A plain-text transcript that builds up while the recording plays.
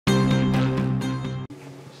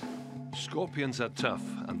Scorpions are tough,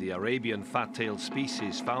 and the Arabian fat-tailed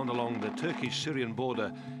species found along the Turkish-Syrian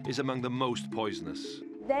border is among the most poisonous.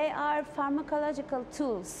 They are pharmacological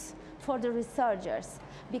tools for the researchers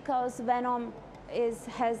because venom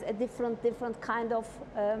has a different kind of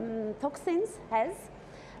toxins.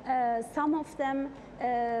 Some of them,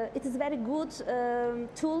 it is very good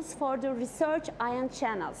tools for the research ion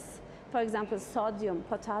channels. For example, sodium,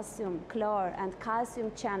 potassium, chlor, and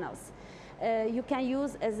calcium channels. You can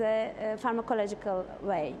use as a pharmacological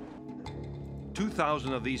way.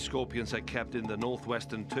 2,000 of these scorpions are kept in the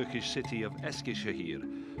northwestern Turkish city of Eskişehir,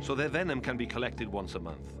 so their venom can be collected once a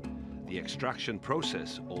month. The extraction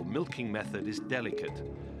process, or milking method, is delicate.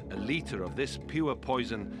 A litre of this pure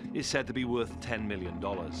poison is said to be worth $10 million.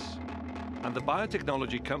 And the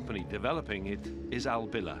biotechnology company developing it is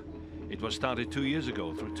Albilla. It was started 2 years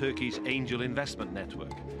ago through Turkey's angel investment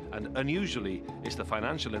network, and unusually, it's the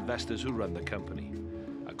financial investors who run the company.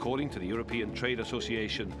 According to the European Trade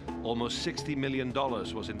Association, almost $60 million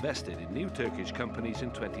was invested in new Turkish companies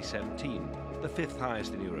in 2017, the fifth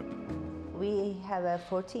highest in Europe. We have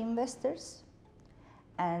 40 investors,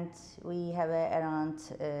 and we have around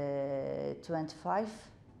 25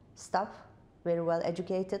 staff, very well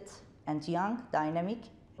educated and young, dynamic.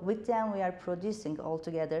 With them, we are producing all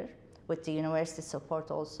together, with the university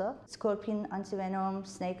support also, scorpion anti-venom,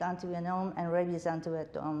 snake anti-venom, and rabies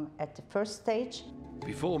anti-venom at the first stage.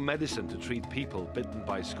 Before medicine to treat people bitten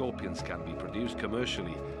by scorpions can be produced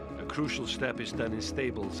commercially, a crucial step is done in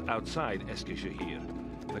stables outside Eskişehir.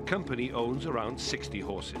 The company owns around 60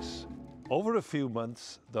 horses. Over a few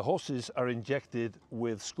months, the horses are injected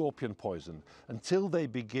with scorpion poison until they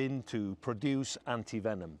begin to produce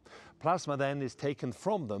anti-venom. Plasma then is taken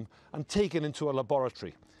from them and taken into a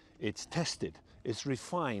laboratory. It's tested, it's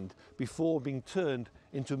refined before being turned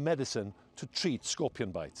into medicine to treat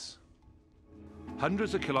scorpion bites.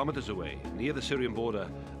 Hundreds of kilometers away, near the Syrian border,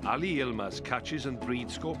 Ali Yilmaz catches and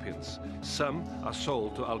breeds scorpions. Some are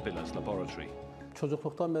sold to Albilla's laboratory.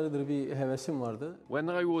 When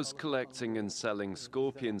I was collecting and selling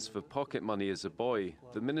scorpions for pocket money as a boy,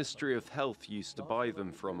 the Ministry of Health used to buy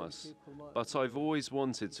them from us. But I've always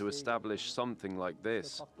wanted to establish something like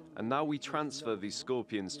this. And now we transfer these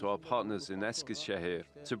scorpions to our partners in Eskişehir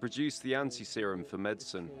to produce the anti-serum for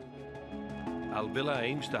medicine. Albilla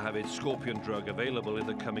aims to have its scorpion drug available in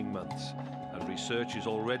the coming months, and research is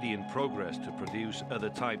already in progress to produce other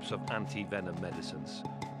types of anti-venom medicines.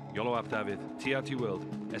 Iolo Dafydd, TRT World,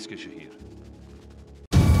 Eskişehir.